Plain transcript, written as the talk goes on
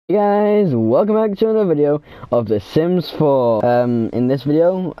Hey guys, welcome back to another video of the Sims 4. In this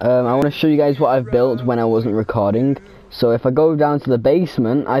video, I want to show you guys what I've built when I wasn't recording. So if I go down to the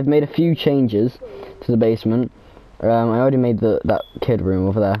basement, I've made a few changes to the basement. I already made that kid room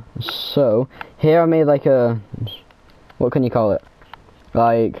over there. So here I made like a, what can you call it?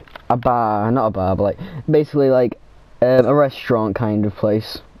 Like a bar, not a bar, but like basically like a restaurant kind of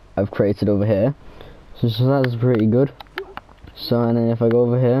place I've created over here. So that's pretty good. So, and then if I go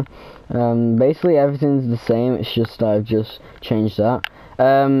over here, basically everything's the same, it's just I've just changed that.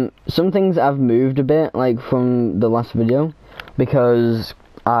 Some things I've moved a bit, like from the last video, because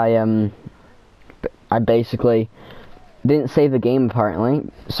I basically didn't save the game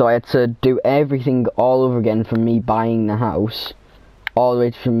apparently, so I had to do everything all over again from me buying the house, all the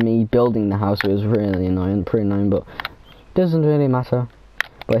way from me building the house. It was really annoying, pretty annoying, but doesn't really matter.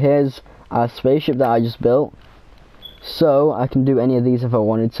 But here's a spaceship that I just built. So I can do any of these if I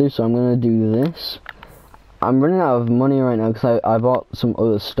wanted to, so I'm gonna do this. I'm running out of money right now because I bought some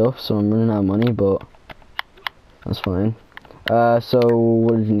other stuff, so I'm running out of money, but that's fine. So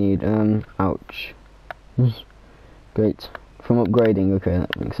what did you need? Ouch. Great. From upgrading, okay,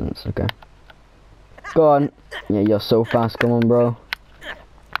 that makes sense, okay. Go on. Yeah, you're so fast, come on, bro.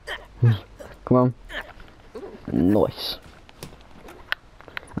 Come on. Nice.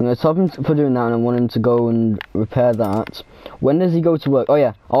 I'm gonna stop him for doing that, and I want him to go and repair that. When does he go to work? Oh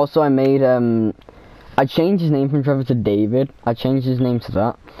yeah, also I made, I changed his name from Trevor to David. I changed his name to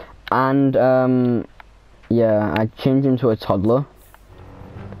that. And, yeah, I changed him to a toddler.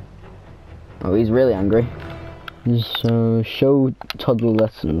 Oh, he's really angry. So, show toddler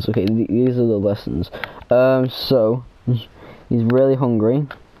lessons. Okay, these are the lessons. So, he's really hungry,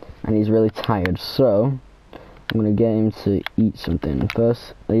 and he's really tired, so I'm gonna get him to eat something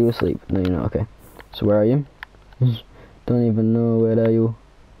first. Are you asleep? No, you're not. Okay. So where are you? Don't even know. Where are you?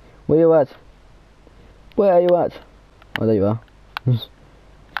 Where you at? Where are you at? Oh, there you are.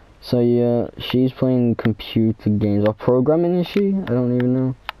 So yeah, she's playing computer games or programming. Is she? I don't even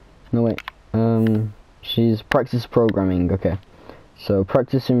know. No wait. She's practice programming. Okay. So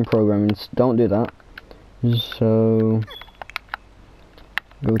practicing programming. Don't do that. So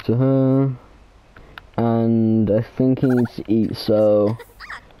go to her. And I think he needs to eat, so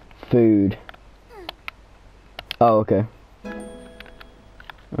food. Oh, okay.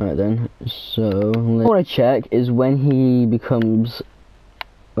 Alright then. So what I want to check is when he becomes,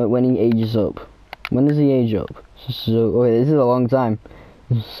 when he ages up. When does he age up? So okay, this is a long time.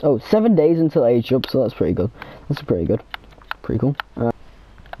 Oh, 7 days until age up, so that's pretty good. That's pretty good. Pretty cool.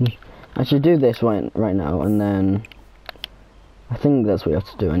 I should do this right now, and then I think that's what you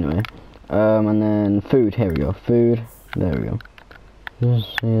have to do anyway. And then food, here we go, food, there we go. This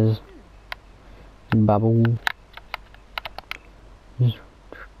is bubble.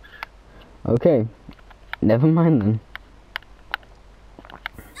 Okay, never mind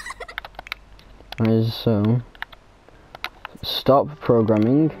then. So, stop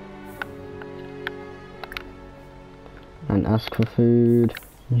programming and ask for food,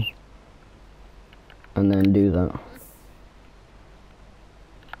 and then do that.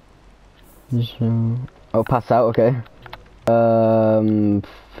 So, oh, pass out, okay.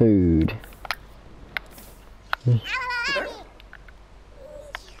 Food.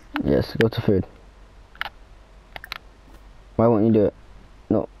 Yes, go to food. Why won't you do it?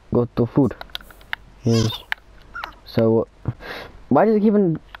 No, go to food. Yes. So, why does it keep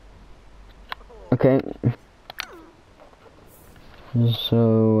on... Okay.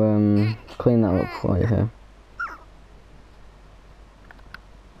 So, clean that up while you're here.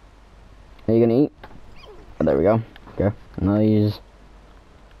 Are you gonna eat? Oh, there we go. Okay, nice.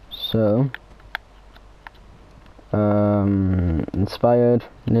 So, inspired,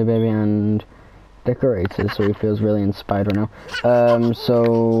 new baby, and decorated. So he feels really inspired right now.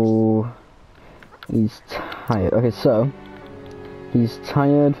 So he's tired. Okay, so he's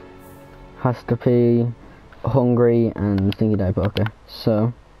tired, has to pee, hungry, and stinky diaper. Okay,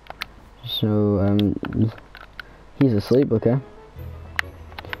 so he's asleep. Okay.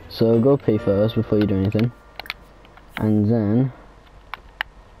 So go pee first before you do anything, and then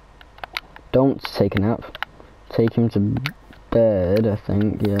don't take a nap. Take him to bed, I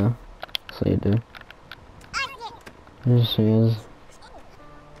think. Yeah, so you do. There she is.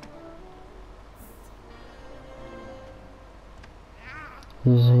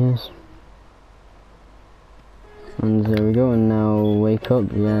 There she is. And there we go. And now wake up,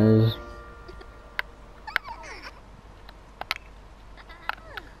 yes.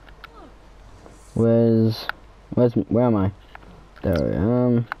 Where am I? There I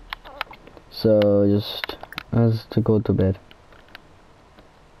am. So just has to go to bed.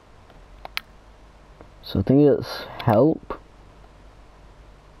 So I think it's help.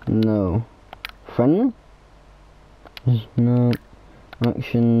 No. Friendly? No.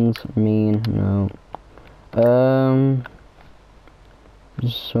 Actions, mean, no.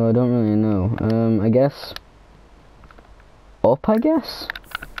 So I don't really know. I guess up, I guess?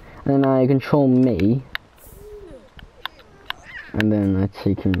 And then I control me. And then I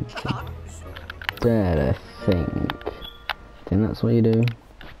take him to bed, I think. I think that's what you do.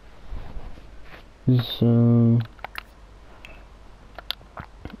 So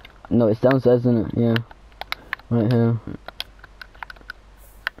no, it's downstairs, isn't it? Yeah. Right here.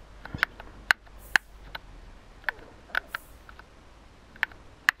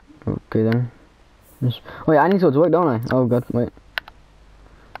 Okay then. Wait, I need to go to work, don't I? Oh god, wait.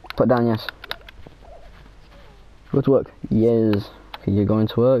 Put down yes. Go to work. Yes. Okay, you're going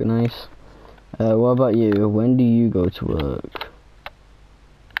to work, nice. What about you? When do you go to work?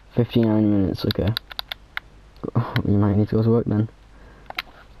 59 minutes, okay. Oh, you might need to go to work then.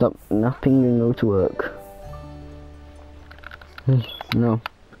 Stop napping and go to work. No.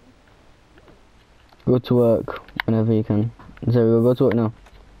 Go to work whenever you can. So we'll go to work now.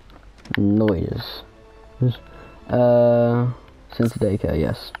 Noise. Since daycare,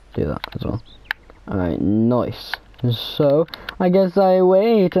 yes. Do that as well. Alright, nice. So, I guess I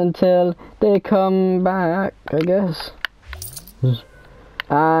wait until they come back, I guess.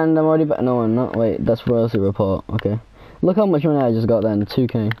 And I'm already back. No, I'm not. Wait, that's royalty report. Okay. Look how much money I just got then.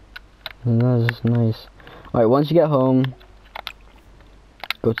 2k. That's nice. Alright, once you get home,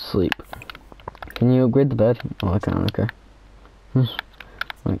 go to sleep. Can you upgrade the bed? Oh, I can, okay.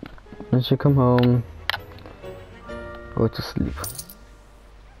 Right. Once you come home, go to sleep.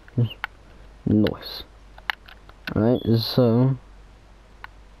 Nice. Alright, so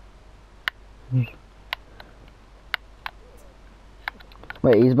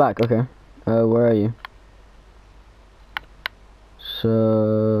wait, he's back, okay. Where are you?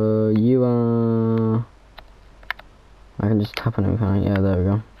 So you are, I can just tap on him, can't I? Yeah, there we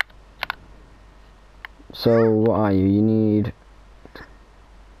go. So what are you? You need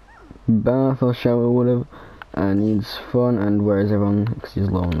bath or shower or whatever, and needs fun. And where is everyone? Because he's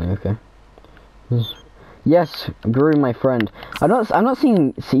lonely, okay. Yes, Guru, my friend. I'm not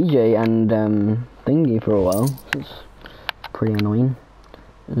seeing CJ and Thingy for a while. So it's pretty annoying.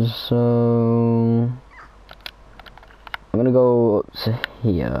 So I'm gonna go up to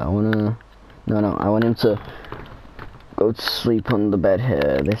here. I want him to go to sleep on the bed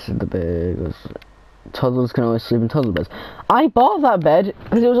here. This is the bed. Toddlers can always sleep in toddler beds. I bought that bed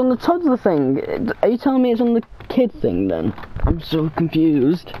because it was on the toddler thing. Are you telling me it's on the kid thing then? I'm so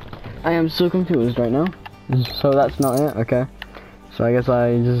confused. I am so confused right now. So that's not it, okay. So I guess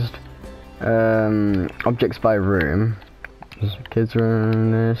I just objects by room. Kids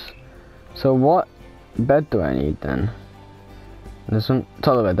room, this. So what bed do I need then? This one?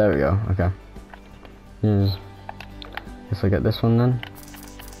 Toddler bed, there we go, okay. Yes. Guess I get this one then.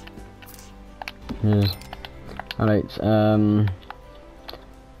 Yes. Alright,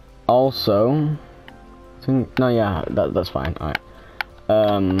 also no, yeah, that's fine, alright.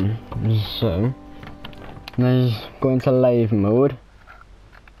 So let's go into live mode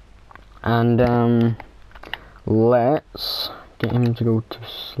and let's get him to go to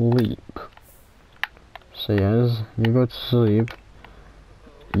sleep. So yes, you go to sleep.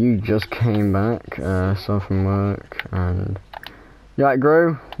 You just came back, so from work, and you right,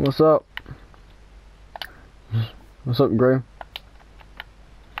 Gru? What's up? What's up, Gru?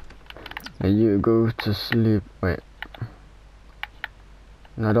 You go to sleep. Wait.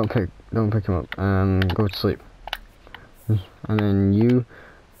 No, don't pick him up. Go to sleep. And then you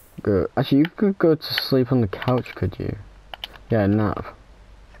go. Actually, you could go to sleep on the couch, could you? Yeah, nap.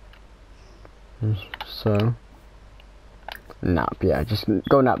 So nap. Yeah, just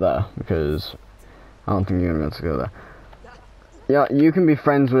go nap there because I don't think you're gonna be able to go there. Yeah, you can be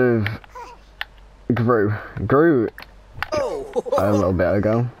friends with Gru a little bit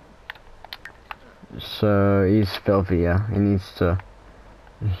ago. So he's filthy, yeah. He needs to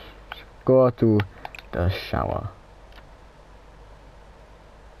go to the shower.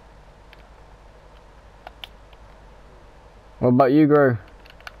 What about you, Gru?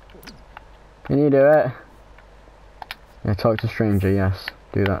 Can you do it? Yeah, talk to stranger, yes.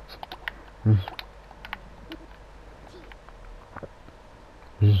 Do that.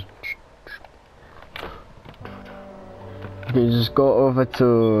 Okay, just go over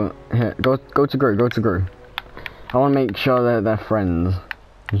to here. Go to Gru. I want to make sure that they're friends.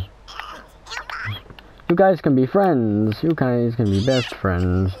 You guys can be friends. You guys can be best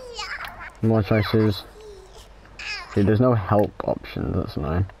friends. More choices. See, there's no help options. That's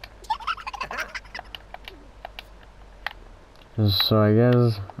annoying. So I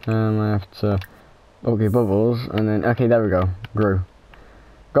guess I have to. Okay, bubbles, and then okay, there we go. Grew.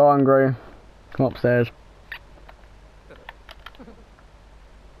 Go on, Grew. Come upstairs.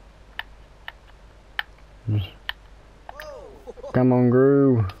 Come on,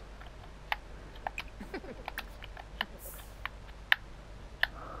 Grew.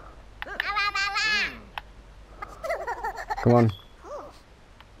 Come on.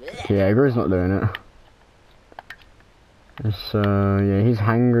 Yeah, Grew's not doing it. So yeah, he's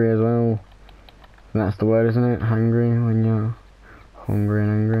hungry as well. That's the word, isn't it? Hungry, when you're hungry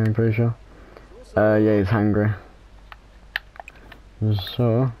and angry, I'm pretty sure. Yeah, he's hungry.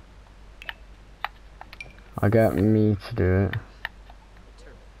 So I got me to do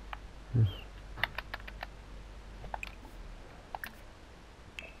it.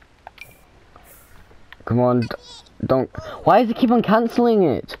 Come on, don't. Why does it keep on cancelling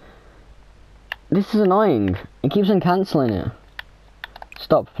it? This is annoying. It keeps on cancelling it.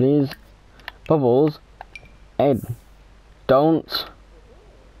 Stop, please. Bubbles. Ed. Don't.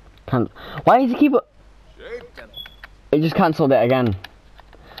 Why does it keep... It just cancelled it again.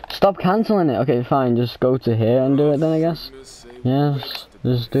 Stop cancelling it. Okay, fine. Just go to here and do it then, I guess. Yes.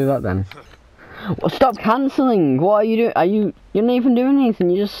 Just do that then. Well, stop cancelling. What are you doing? You're not even doing anything.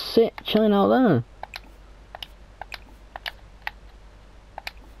 You just sit chilling out there.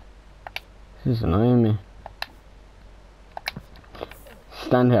 This is annoying me.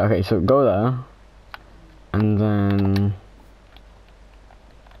 Stand here. Okay, so go there. And then...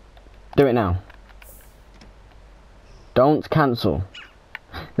 do it now. Don't cancel.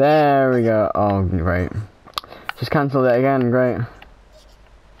 There we go. Oh, great. Just cancel it again. Great.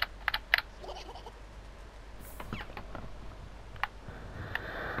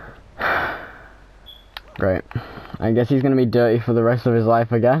 Great. I guess he's going to be dirty for the rest of his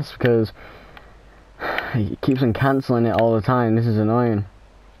life, I guess, because he keeps on cancelling it all the time. This is annoying.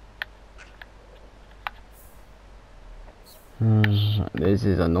 This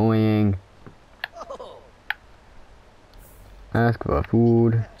is annoying. Ask for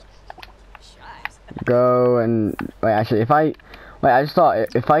food. Go and wait. Actually, I just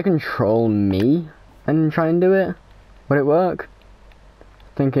thought if I control me and try and do it, would it work?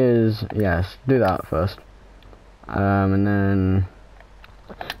 I think is yes. Do that first. And then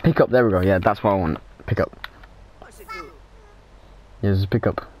pick up. There we go. Yeah, that's what I want. Pick up. Yes, pick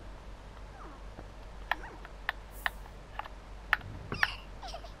up.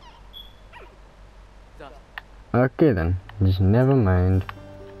 Okay then, just never mind.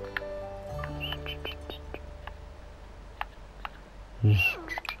 Just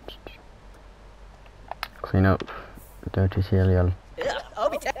clean up dirty cereal.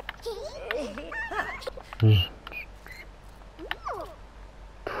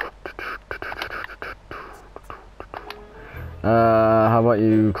 How about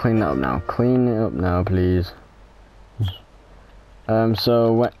you clean that up now? Clean it up now, please.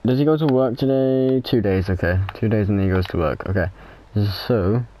 So what does he go to work today? 2 days, okay. 2 days and then he goes to work, okay.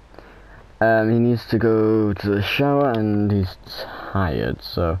 So he needs to go to the shower and he's tired,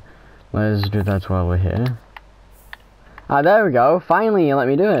 so let's do that while we're here. Ah, there we go. Finally you let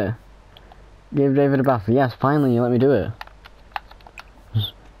me do it. Give David a bath. Yes, finally you let me do it.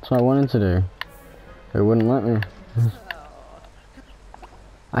 That's what I wanted to do. It wouldn't let me.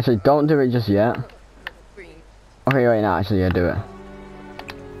 Actually, don't do it just yet. Okay, wait, no, actually, yeah, do it.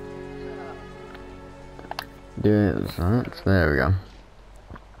 Do it, right, there we go.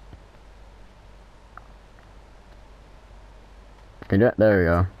 Okay, do it, there we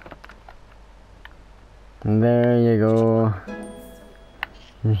go. And there you go.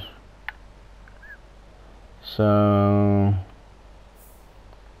 So...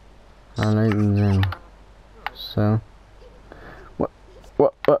 I like them. So... What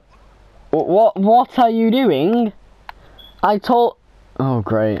are you doing? I told... Oh,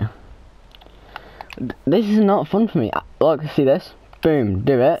 great. This is not fun for me. Look, see this? Boom,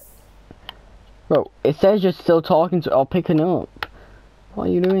 do it. Bro, it says you're still talking to or picking up. What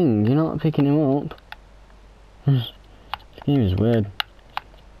are you doing? You're not picking him up. This game is weird.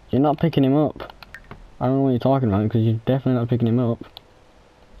 You're not picking him up. I don't know what you're talking about because you're definitely not picking him up.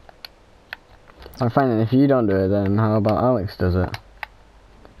 I'm fine, if you don't do it then how about Alex does it?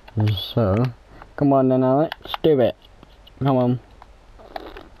 So, come on then Alex, do it. Come on.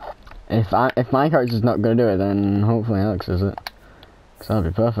 If my character's not gonna do it, then hopefully Alex does it. Cause that'll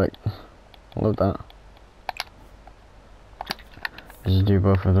be perfect. I love that. Just do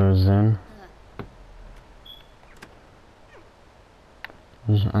both of those then.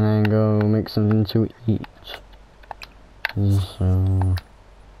 And then go make something to eat. So,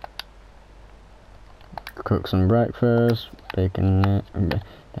 cook some breakfast. Bacon. Did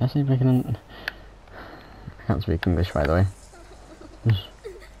I say bacon? I can't speak English, by the way.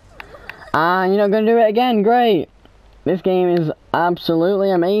 Ah, you're not gonna do it again. Great. This game is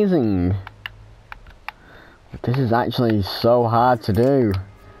absolutely amazing. This is actually so hard to do.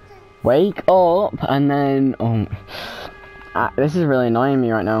 Wake up and then this is really annoying me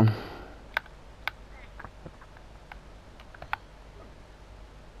right now.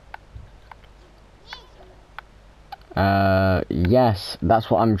 Yes, that's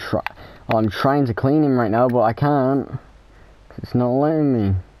what I'm trying to clean him right now, but I can't. It's not letting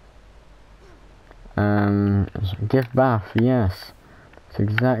me. Give bath, yes. That's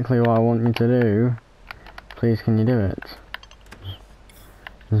exactly what I want you to do. Please, can you do it?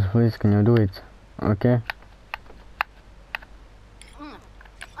 Please, can you do it? Okay.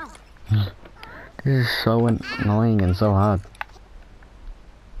 This is so annoying and so hard.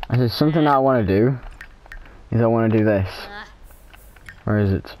 There's something that I want to do. I want to do this. Where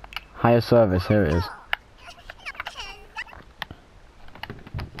is it? Higher service, here it is.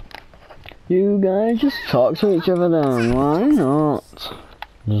 You guys just talk to each other then, why not?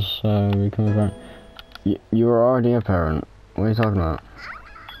 Just become a parent. You were already a parent. What are you talking about?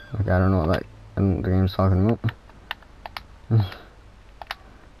 Okay, I don't know what the game's talking about.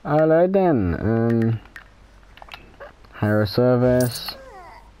 Alright then, hire a service.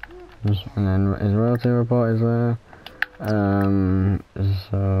 And then his royalty report is there.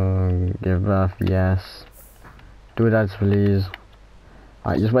 So give birth, yes. Do that, please.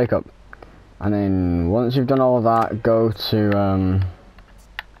 Alright, just wake up. And then once you've done all of that, go to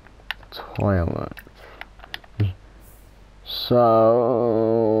toilet.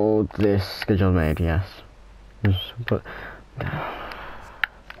 So this schedule made, yes. But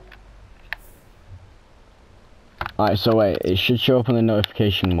alright, so wait, it should show up on the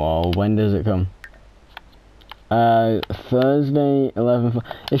notification wall. When does it come? Thursday, 11.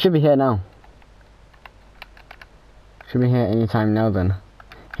 It should be here now. Should be here anytime now then.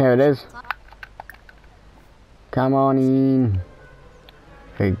 Here it is. Come on in.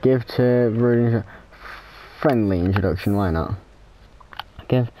 Okay, give to friendly introduction, why not?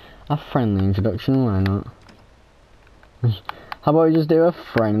 Give a friendly introduction, why not? How about we just do a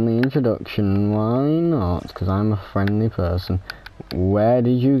friendly introduction? Why not? Because I'm a friendly person. Where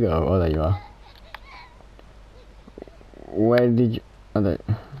did you go? Oh, there you are. Where did you... Oh, there.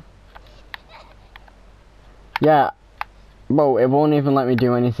 Yeah. Whoa, it won't even let me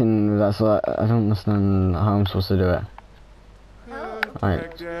do anything with that, so I don't understand how I'm supposed to do it.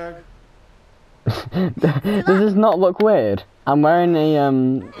 Alright. Does this not look weird? I'm wearing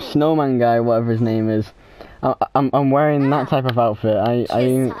a snowman guy, whatever his name is. I'm wearing that type of outfit.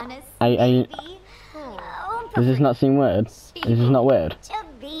 Does this not seem weird? Is this not weird?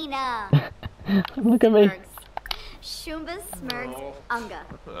 Look at me.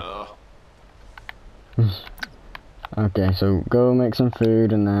 Okay, so go make some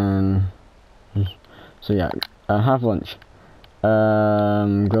food and then. So yeah, have lunch.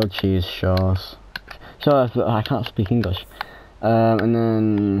 Grilled cheese, sure. I can't speak English. And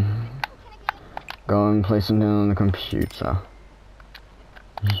then go and play something on the computer.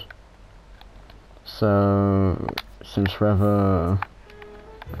 So Sims Forever.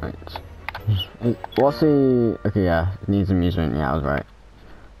 Right. What's the? Okay, yeah, it needs amusement. Yeah, I was right.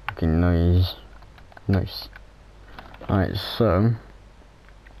 Okay, noise. Nice. Alright, so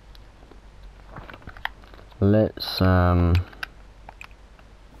let's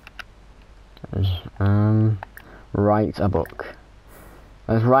write a book.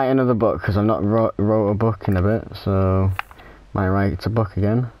 Let's write another book because I've not wrote a book in a bit, so might write a book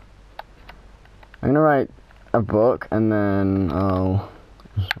again. I'm gonna write a book and then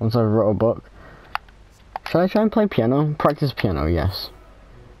once I've wrote a book, should I try and play piano? Practice piano, yes.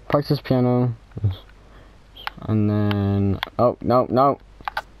 Practice piano. And then, oh, no,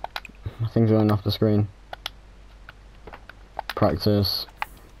 things are going off the screen. Practice,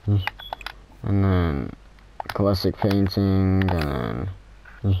 and then classic painting, and then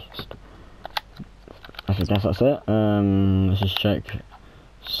I guess that's it. Let's just check.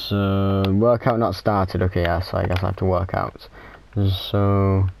 So workout not started. Okay, yeah, so I guess I have to work out.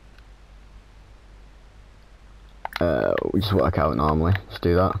 So we just work out normally. Just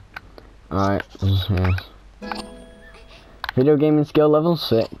do that. Alright, yes. Video gaming skill level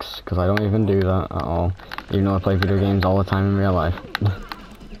 6, because I don't even do that at all, even though I play video games all the time in real life.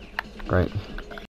 Great.